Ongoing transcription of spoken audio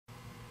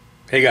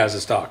Hey guys,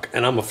 it's Doc,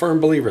 and I'm a firm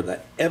believer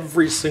that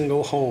every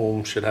single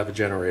home should have a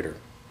generator.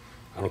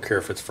 I don't care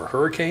if it's for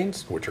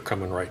hurricanes, which are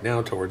coming right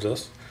now towards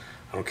us.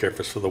 I don't care if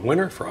it's for the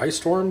winter, for ice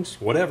storms,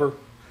 whatever.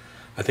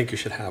 I think you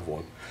should have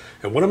one.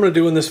 And what I'm going to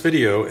do in this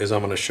video is I'm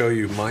going to show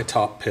you my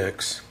top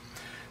picks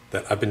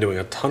that I've been doing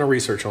a ton of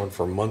research on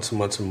for months and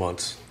months and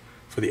months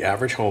for the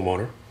average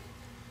homeowner.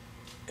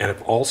 And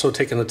I've also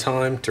taken the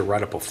time to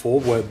write up a full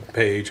web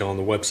page on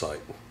the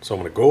website. So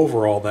I'm going to go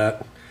over all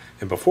that.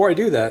 And before I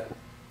do that,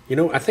 you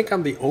know, I think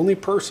I'm the only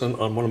person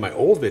on one of my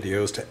old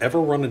videos to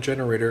ever run a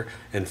generator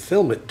and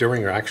film it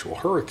during an actual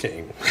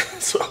hurricane.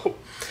 So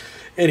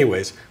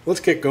anyways,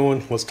 let's get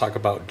going. Let's talk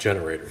about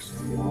generators.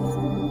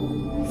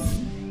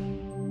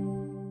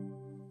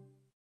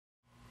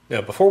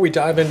 Now, before we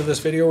dive into this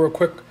video real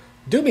quick,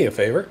 do me a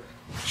favor,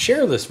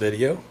 share this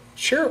video,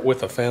 share it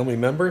with a family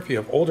member if you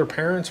have older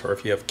parents or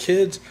if you have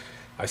kids.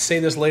 I say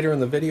this later in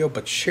the video,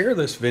 but share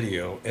this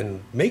video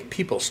and make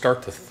people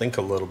start to think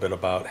a little bit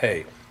about,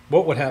 hey,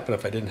 what would happen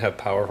if I didn't have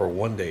power for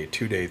 1 day,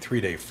 2 days, 3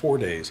 days, 4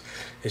 days?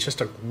 It's just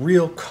a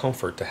real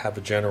comfort to have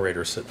a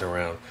generator sitting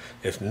around.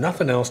 If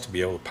nothing else, to be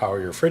able to power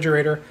your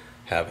refrigerator,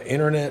 have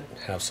internet,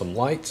 have some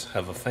lights,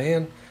 have a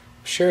fan.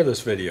 Share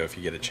this video if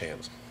you get a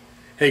chance.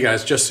 Hey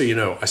guys, just so you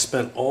know, I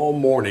spent all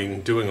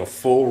morning doing a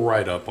full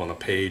write-up on a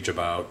page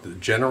about the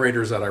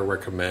generators that I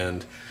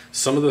recommend,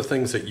 some of the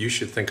things that you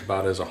should think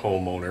about as a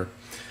homeowner.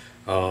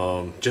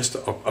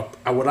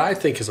 What I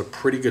think is a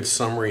pretty good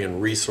summary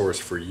and resource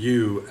for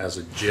you as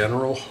a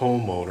general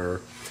homeowner,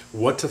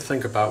 what to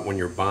think about when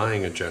you're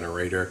buying a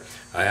generator.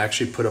 I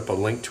actually put up a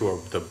link to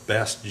the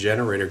best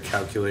generator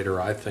calculator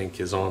I think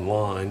is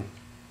online.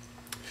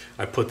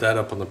 I put that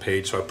up on the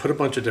page. So I put a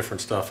bunch of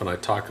different stuff and I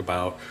talk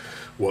about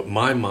what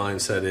my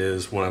mindset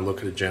is when I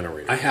look at a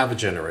generator. I have a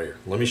generator.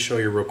 Let me show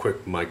you real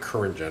quick my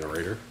current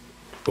generator.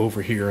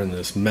 Over here in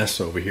this mess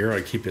over here,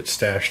 I keep it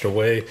stashed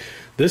away.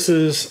 This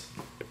is,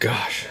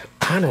 gosh,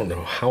 I don't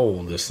know how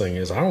old this thing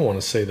is. I don't want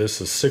to say this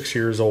is 6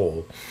 years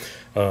old,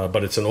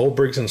 but it's an old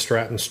Briggs &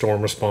 Stratton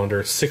storm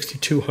responder,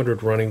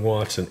 6,200 running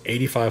watts and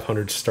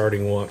 8,500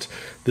 starting watts.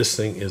 This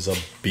thing is a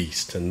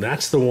beast, and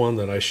that's the one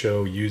that I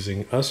show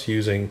us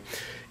using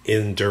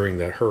during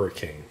that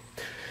hurricane.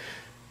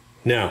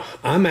 Now,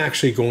 I'm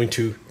actually going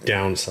to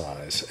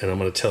downsize, and I'm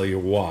going to tell you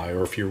why,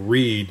 or if you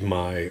read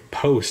my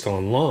post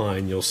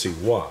online, you'll see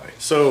why.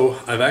 So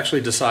I've actually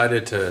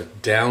decided to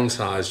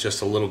downsize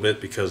just a little bit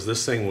because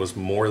this thing was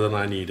more than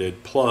I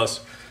needed.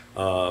 Plus,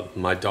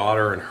 my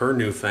daughter and her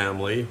new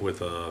family with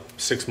a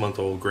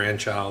 6-month-old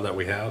grandchild that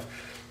we have,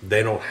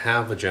 they don't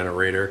have a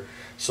generator.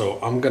 So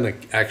I'm going to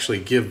actually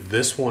give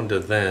this one to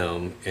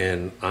them,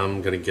 and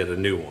I'm going to get a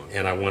new one.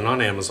 And I went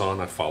on Amazon.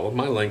 I followed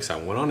my links. I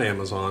went on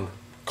Amazon,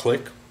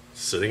 click.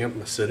 Sitting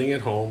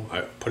at home,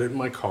 I put it in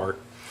my cart.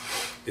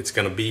 It's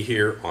going to be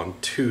here on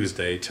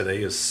Tuesday.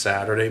 Today is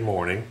Saturday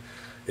morning.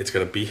 It's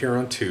going to be here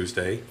on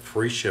Tuesday,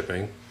 free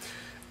shipping.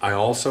 I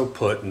also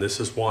put, and this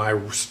is why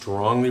I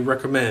strongly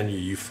recommend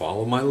you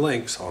follow my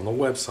links on the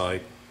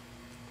website,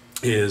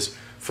 is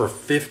for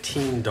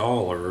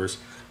 $15,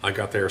 I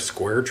got their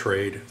Square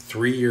Trade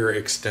 3-year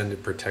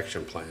extended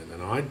protection plan.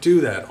 And I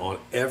do that on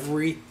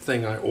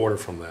everything I order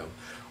from them.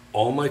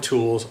 All my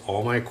tools,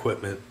 all my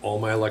equipment, all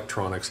my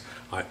electronics,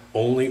 I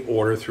only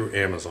order through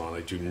Amazon.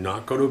 I do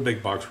not go to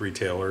big box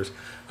retailers.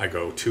 I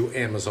go to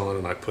Amazon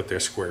and I put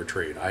their Square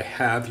Trade. I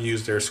have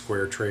used their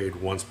Square Trade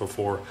once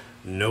before.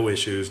 No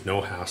issues,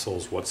 no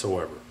hassles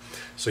whatsoever.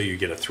 So you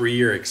get a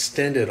 3-year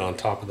extended on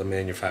top of the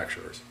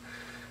manufacturers.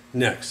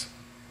 Next,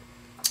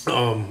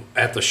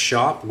 at the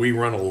shop, we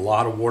run a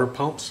lot of water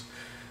pumps.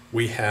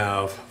 We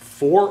have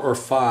 4 or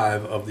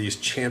 5 of these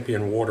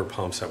Champion water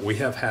pumps that we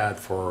have had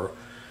for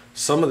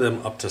some of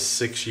them up to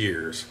 6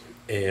 years,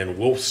 and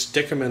we'll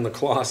stick them in the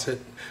closet,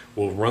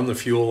 we'll run the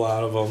fuel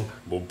out of them,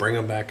 we'll bring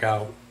them back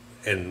out,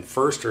 and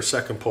first or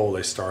second pull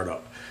they start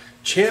up.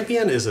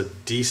 Champion is a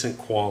decent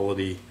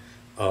quality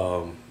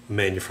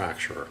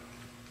manufacturer.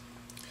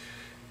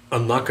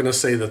 I'm not going to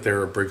say that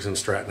they're a Briggs &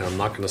 Stratton, I'm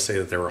not going to say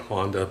that they're a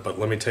Honda, but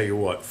let me tell you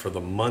what, for the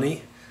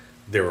money,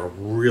 they're a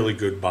really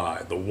good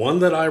buy. The one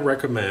that I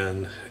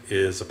recommend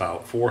is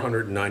about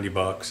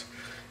 $490.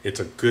 It's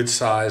a good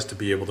size to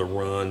be able to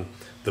run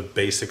the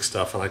basic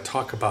stuff, and I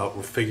talk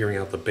about figuring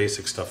out the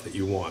basic stuff that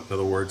you want. In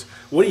other words,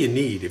 what do you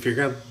need if you're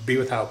going to be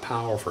without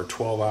power for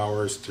 12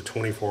 hours to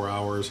 24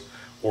 hours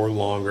or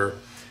longer?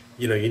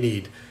 You know,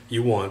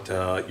 you want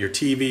your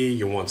TV,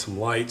 you want some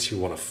lights, you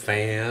want a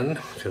fan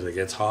because it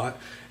gets hot,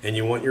 and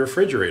you want your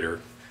refrigerator.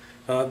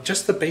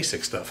 Just the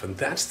basic stuff, and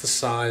that's the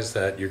size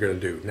that you're going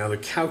to do. Now the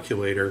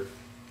calculator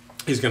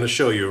is going to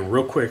show you, and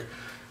real quick,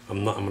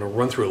 I'm going to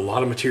run through a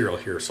lot of material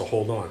here, so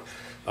hold on.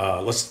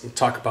 Let's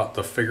talk about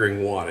the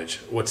figuring wattage.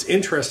 What's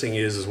interesting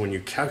is when you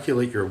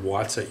calculate your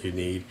watts that you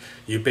need,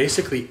 you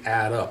basically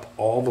add up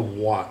all the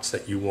watts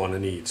that you want to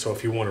need. So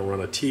if you want to run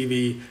a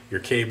TV,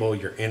 your cable,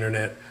 your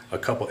internet, a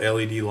couple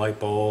LED light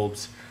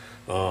bulbs,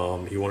 you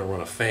want to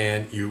run a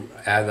fan, you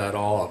add that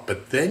all up.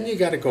 But then you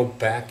got to go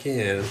back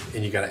in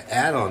and you got to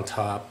add on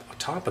top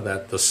of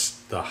that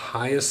the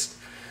highest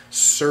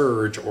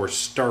surge or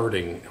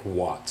starting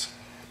watts.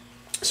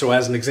 So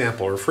as an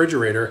example, a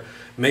refrigerator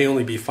may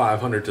only be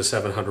 500 to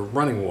 700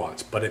 running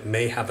watts, but it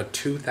may have a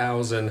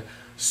 2000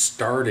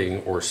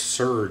 starting or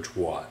surge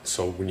watt.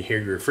 So when you hear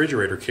your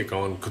refrigerator kick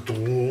on,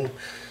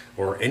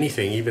 or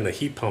anything, even a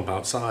heat pump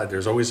outside,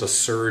 there's always a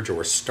surge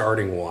or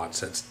starting watts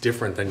that's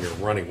different than your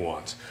running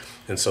watts.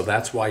 And so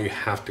that's why you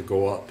have to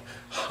go up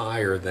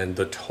higher than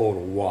the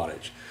total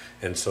wattage.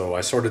 And so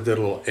I sort of did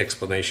a little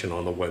explanation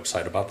on the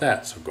website about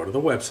that. So go to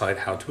the website,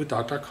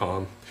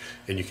 howtoadopt.com,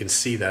 and you can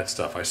see that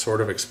stuff. I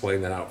sort of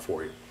explained that out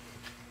for you.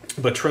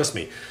 But trust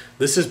me,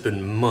 this has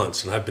been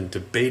months, and I've been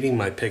debating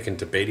my pick and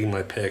debating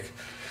my pick.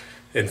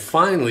 And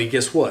finally,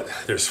 guess what?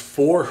 There's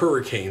 4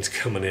 hurricanes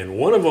coming in.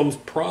 One of them's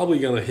probably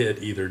going to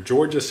hit either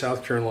Georgia,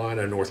 South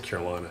Carolina, or North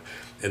Carolina.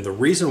 And the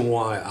reason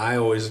why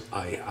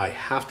I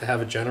have to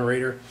have a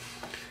generator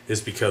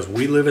is because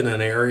we live in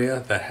an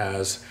area that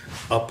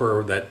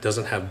that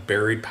doesn't have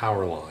buried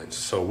power lines.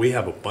 So we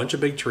have a bunch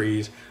of big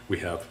trees. We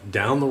have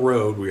down the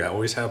road, we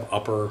always have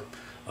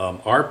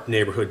our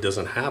neighborhood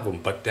doesn't have them,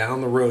 but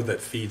down the road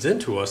that feeds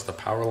into us, the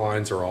power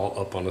lines are all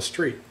up on the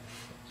street.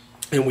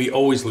 And we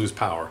always lose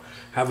power.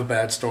 Have a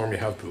bad storm, you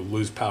have to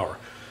lose power.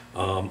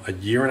 A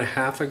year and a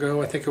half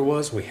ago, I think it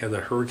was, we had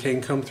that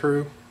hurricane come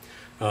through.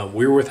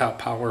 We were without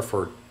power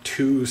for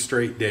 2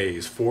 straight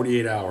days,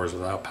 48 hours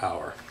without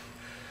power.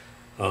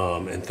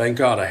 And thank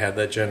God I had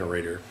that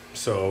generator.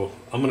 So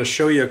I'm going to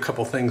show you a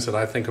couple things that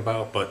I think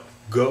about, but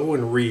go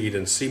and read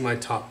and see my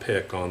top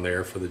pick on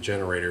there for the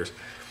generators.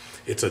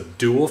 It's a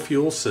dual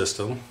fuel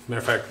system. Matter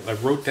of fact, I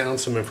wrote down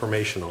some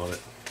information on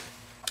it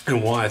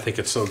and why I think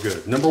it's so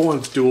good. Number one,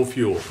 it's dual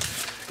fuel.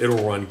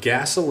 It'll run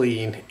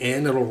gasoline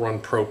and it'll run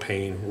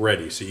propane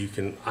ready. So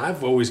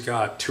I've always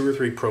got 2 or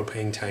 3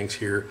 propane tanks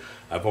here.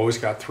 I've always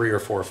got 3 or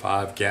 4 or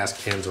 5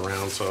 gas cans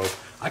around. So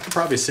I could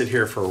probably sit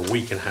here for a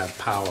week and have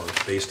power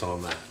based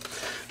on that.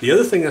 The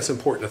other thing that's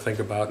important to think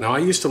about, now I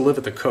used to live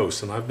at the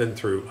coast and I've been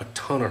through a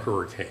ton of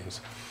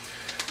hurricanes.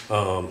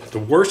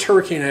 The worst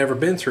hurricane I ever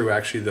been through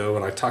actually though,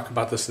 and I talk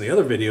about this in the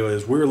other video,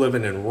 is we were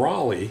living in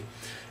Raleigh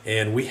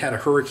and we had a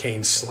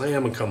hurricane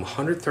slam and come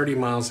 130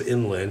 miles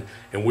inland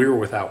and we were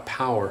without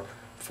power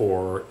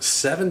for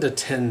 7 to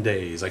 10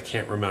 days. I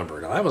can't remember.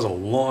 Now that was a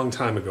long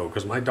time ago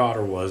because my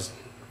daughter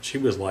she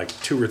was like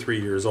 2 or 3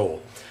 years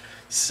old.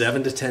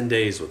 7 to 10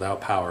 days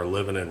without power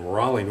living in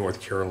Raleigh, North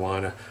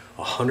Carolina,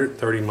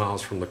 130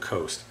 miles from the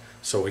coast.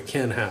 So it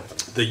can happen.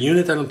 The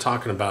unit that I'm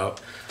talking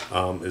about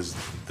is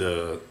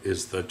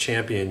the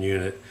Champion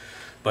unit,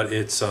 but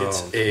it's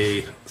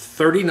a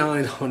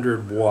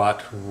 3,900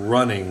 watt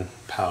running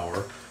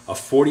power, a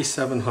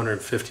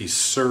 4,750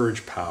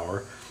 surge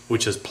power,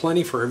 which is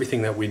plenty for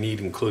everything that we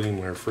need, including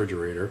my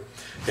refrigerator.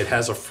 It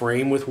has a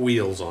frame with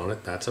wheels on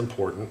it. That's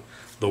important.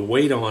 The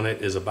weight on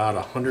it is about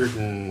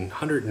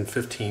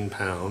 115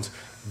 pounds.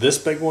 This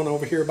big one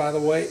over here, by the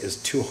way, is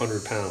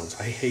 200 pounds.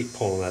 I hate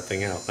pulling that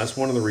thing out. That's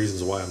one of the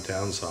reasons why I'm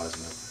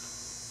downsizing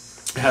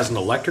it. It has an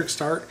electric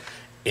start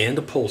and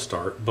a pull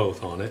start,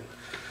 both on it.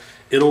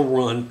 It'll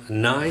run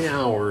 9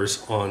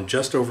 hours on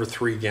just over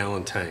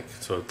 3-gallon tank.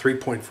 So a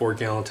 3.4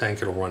 gallon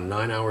tank, it'll run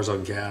 9 hours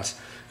on gas.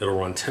 It'll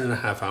run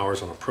 10.5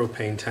 hours on a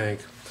propane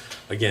tank.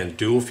 Again,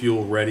 dual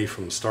fuel ready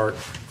from the start.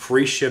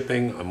 Free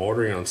shipping. I'm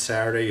ordering on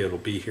Saturday. It'll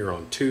be here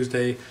on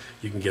Tuesday.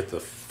 You can get the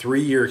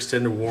 3-year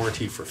extended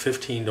warranty for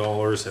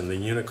 $15, and the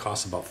unit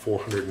costs about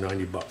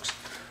 490 bucks.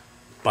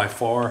 By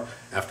far,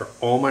 after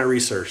all my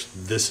research,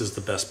 this is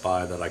the best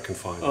buy that I can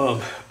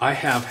find. I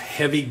have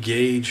heavy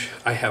gauge.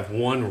 I have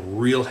one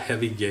real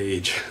heavy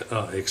gauge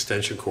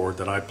extension cord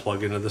that I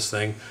plug into this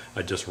thing.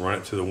 I just run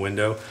it through the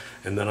window,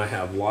 and then I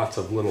have lots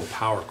of little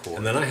power cords.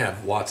 And then I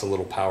have lots of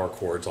little power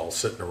cords all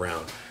sitting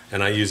around,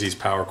 and I use these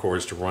power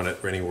cords to run it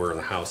anywhere in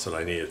the house that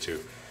I need it to.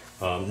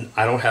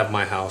 I don't have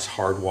my house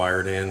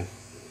hardwired in.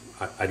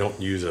 I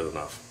don't use it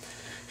enough.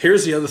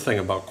 Here's the other thing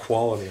about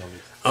quality on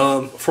these.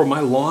 For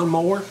my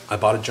lawnmower, I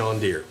bought a John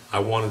Deere. I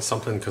wanted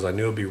something because I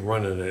knew I'd be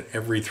running it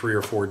every 3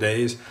 or 4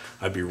 days.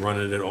 I'd be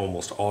running it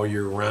almost all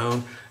year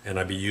round, and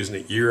I'd be using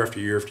it year after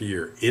year after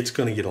year. It's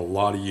going to get a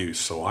lot of use,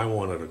 so I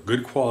wanted a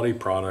good quality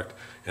product,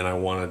 and I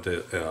wanted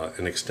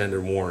an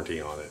extended warranty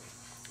on it.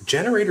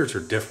 Generators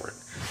are different.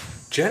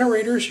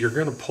 Generators, you're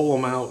going to pull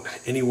them out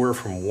anywhere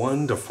from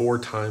 1 to 4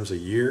 times a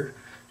year.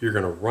 You're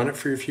going to run it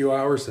for a few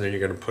hours, and then you're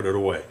going to put it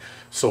away.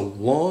 So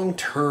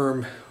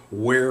long-term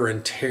wear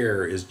and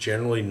tear is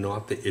generally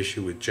not the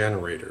issue with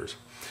generators.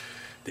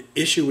 The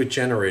issue with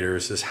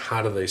generators is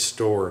how do they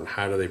store and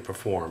how do they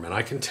perform. And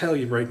I can tell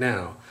you right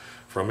now,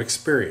 from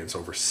experience,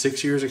 over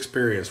 6 years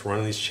experience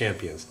running these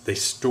Champions, they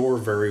store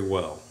very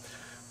well.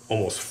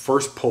 Almost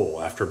first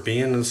pull, after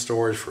being in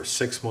storage for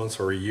 6 months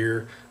or a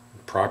year,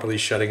 properly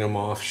shutting them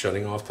off,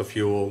 shutting off the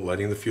fuel,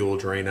 letting the fuel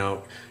drain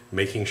out,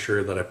 making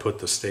sure that I put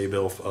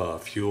the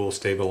fuel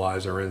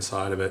stabilizer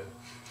inside of it.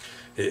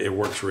 It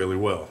works really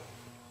well.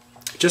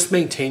 Just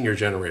maintain your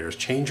generators,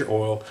 change your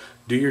oil,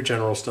 do your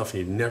general stuff,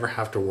 and you never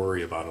have to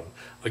worry about them.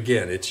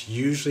 Again, it's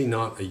usually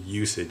not a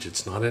usage,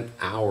 it's not an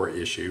hour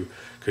issue,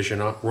 because you're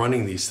not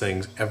running these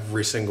things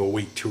every single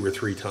week, 2 or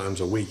 3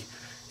 times a week.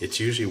 It's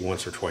usually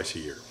once or twice a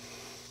year.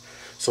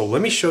 So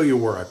let me show you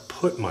where I put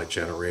put my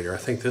generator. I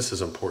think this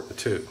is important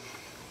too.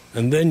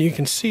 And then you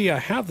can see I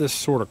have this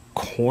sort of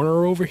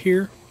corner over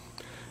here.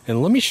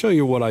 And let me show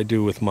you what I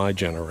do with my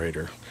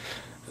generator.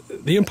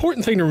 The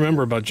important thing to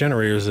remember about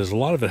generators is a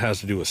lot of it has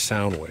to do with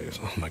sound waves.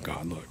 Oh my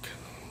God, look.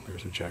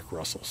 There's a Jack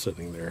Russell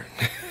sitting there.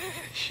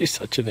 She's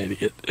such an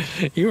idiot.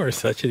 You are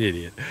such an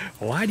idiot.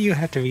 Why do you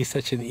have to be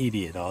such an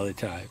idiot all the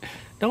time?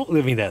 Don't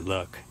give me that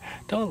look.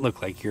 Don't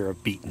look like you're a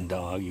beaten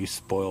dog, you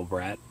spoiled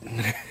brat.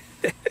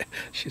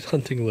 She's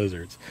hunting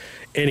lizards.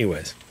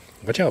 Anyways,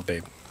 watch out,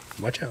 babe.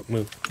 Watch out,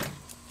 move.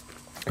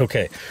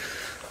 Okay,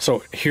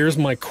 so here's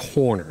my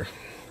corner.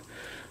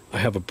 I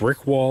have a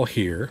brick wall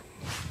here.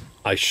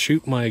 I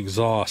shoot my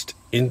exhaust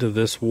into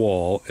this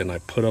wall and I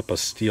put up a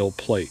steel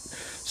plate.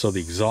 So the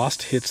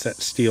exhaust hits that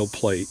steel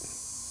plate.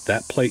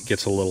 That plate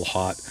gets a little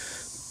hot,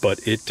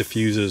 but it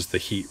diffuses the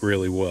heat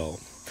really well.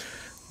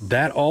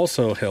 That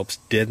also helps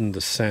deaden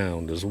the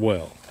sound as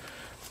well.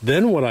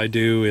 Then what I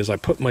do is I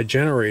put my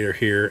generator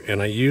here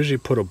and I usually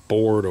put a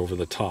board over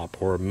the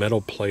top or a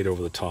metal plate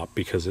over the top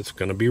because it's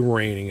going to be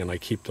raining and I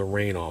keep the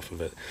rain off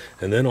of it.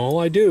 And then all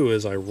I do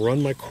is I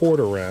run my cord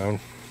around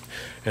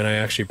and I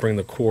actually bring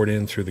the cord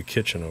in through the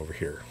kitchen over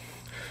here.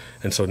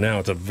 And so now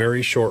it's a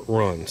very short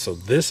run. So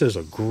this is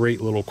a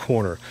great little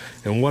corner.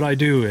 And what I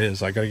do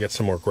is I got to get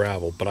some more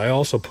gravel, but I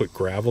also put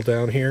gravel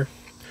down here.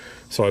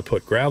 So I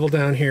put gravel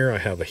down here. I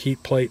have a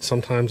heat plate.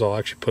 Sometimes I'll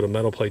actually put a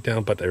metal plate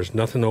down, but there's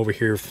nothing over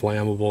here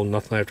flammable,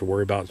 nothing I have to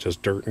worry about,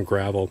 just dirt and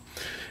gravel.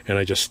 And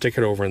I just stick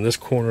it over in this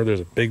corner.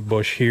 There's a big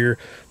bush here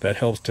that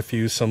helps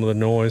diffuse some of the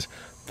noise.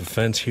 The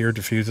fence here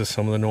diffuses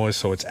some of the noise.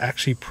 So it's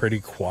actually pretty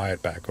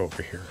quiet back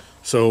over here.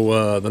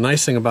 So the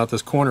nice thing about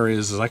this corner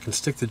is I can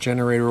stick the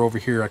generator over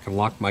here. I can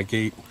lock my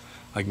gate.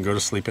 I can go to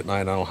sleep at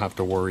night. I don't have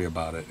to worry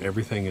about it.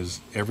 Everything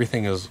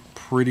is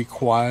pretty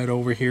quiet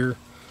over here,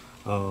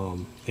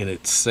 and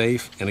it's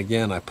safe. And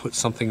again, I put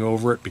something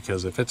over it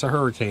because if it's a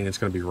hurricane, it's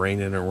going to be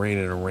raining and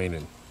raining and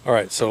raining. All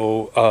right.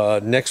 So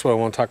next, what I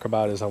want to talk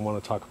about is I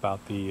want to talk about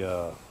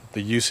the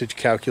usage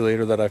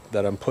calculator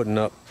that I'm putting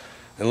up.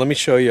 And let me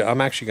show you. I'm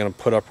actually going to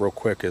put up real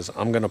quick.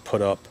 I'm going to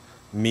put up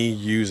me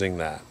using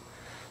that.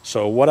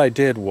 So what I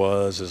did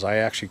is I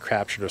actually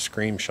captured a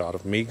screenshot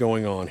of me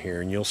going on here,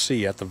 and you'll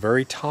see at the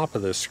very top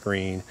of this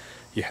screen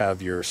you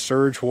have your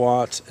surge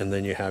watts and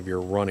then you have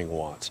your running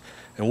watts.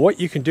 And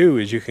what you can do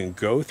is you can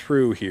go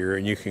through here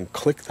and you can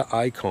click the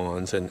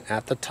icons, and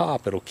at the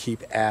top it'll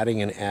keep adding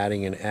and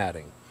adding and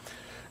adding.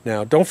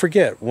 Now don't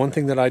forget, one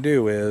thing that I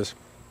do is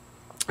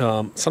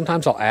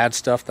sometimes I'll add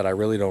stuff that I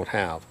really don't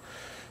have,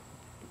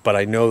 but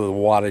I know the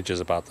wattage is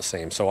about the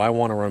same. So I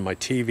want to run my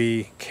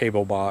TV,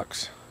 cable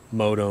box,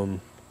 modem,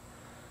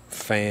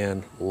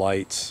 fan,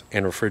 lights,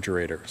 and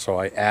refrigerator. So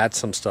I add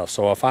some stuff.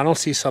 So if I don't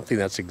see something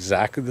that's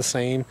exactly the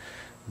same,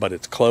 but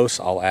it's close,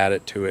 I'll add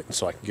it to it, and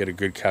so I can get a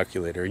good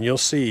calculator. And you'll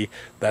see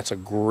that's a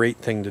great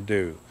thing to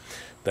do.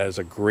 That is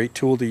a great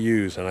tool to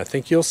use. And I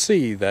think you'll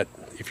see that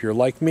if you're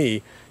like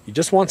me, you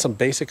just want some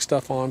basic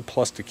stuff on,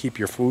 plus to keep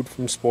your food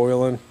from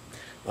spoiling.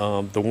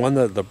 The one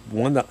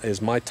that is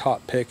my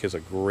top pick is a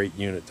great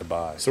unit to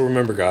buy. So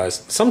remember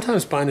guys,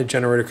 sometimes buying a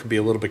generator can be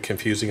a little bit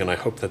confusing, and I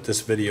hope that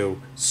this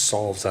video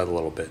solves that a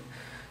little bit.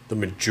 The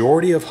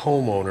majority of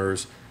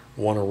homeowners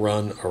want to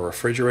run a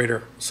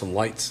refrigerator, some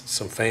lights,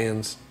 some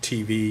fans,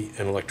 TV,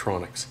 and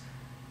electronics.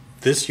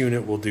 This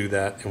unit will do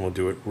that, and will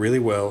do it really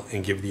well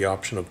and give the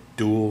option of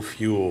dual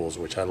fuels,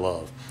 which I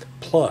love.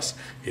 Plus,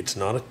 it's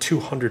not a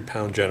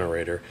 200-pound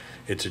generator.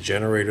 It's a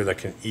generator that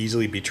can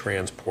easily be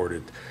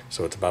transported.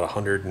 So it's about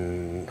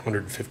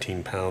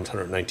 115 pounds,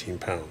 119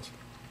 pounds.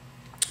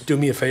 Do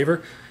me a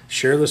favor,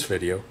 share this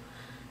video.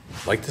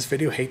 Like this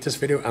video, hate this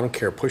video, I don't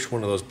care. Push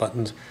one of those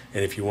buttons.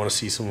 And if you want to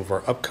see some of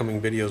our upcoming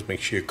videos,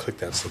 make sure you click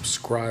that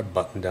subscribe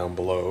button down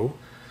below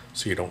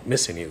so you don't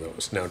miss any of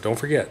those. Now, don't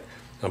forget,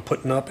 I'm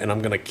putting up, and I'm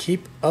going to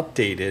keep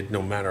updated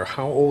no matter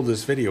how old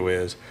this video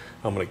is.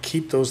 I'm going to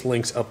keep those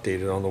links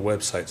updated on the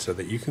website so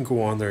that you can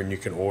go on there and you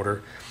can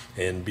order,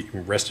 and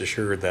rest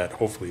assured that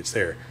hopefully it's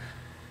there.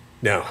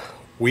 Now,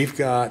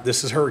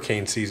 this is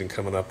hurricane season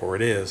coming up, or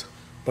it is.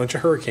 A bunch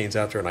of hurricanes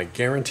out there, and I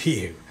guarantee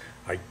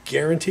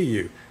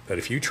you that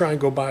if you try and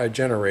go buy a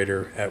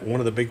generator at one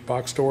of the big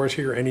box stores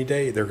here any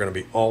day, they're going to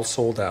be all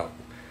sold out.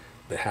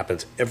 That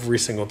happens every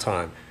single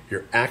time.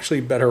 You're actually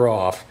better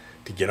off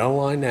to get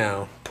online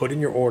now, put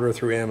in your order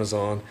through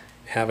Amazon,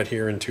 have it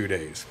here in 2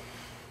 days.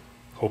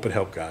 Hope it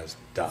helped, guys.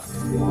 Doc.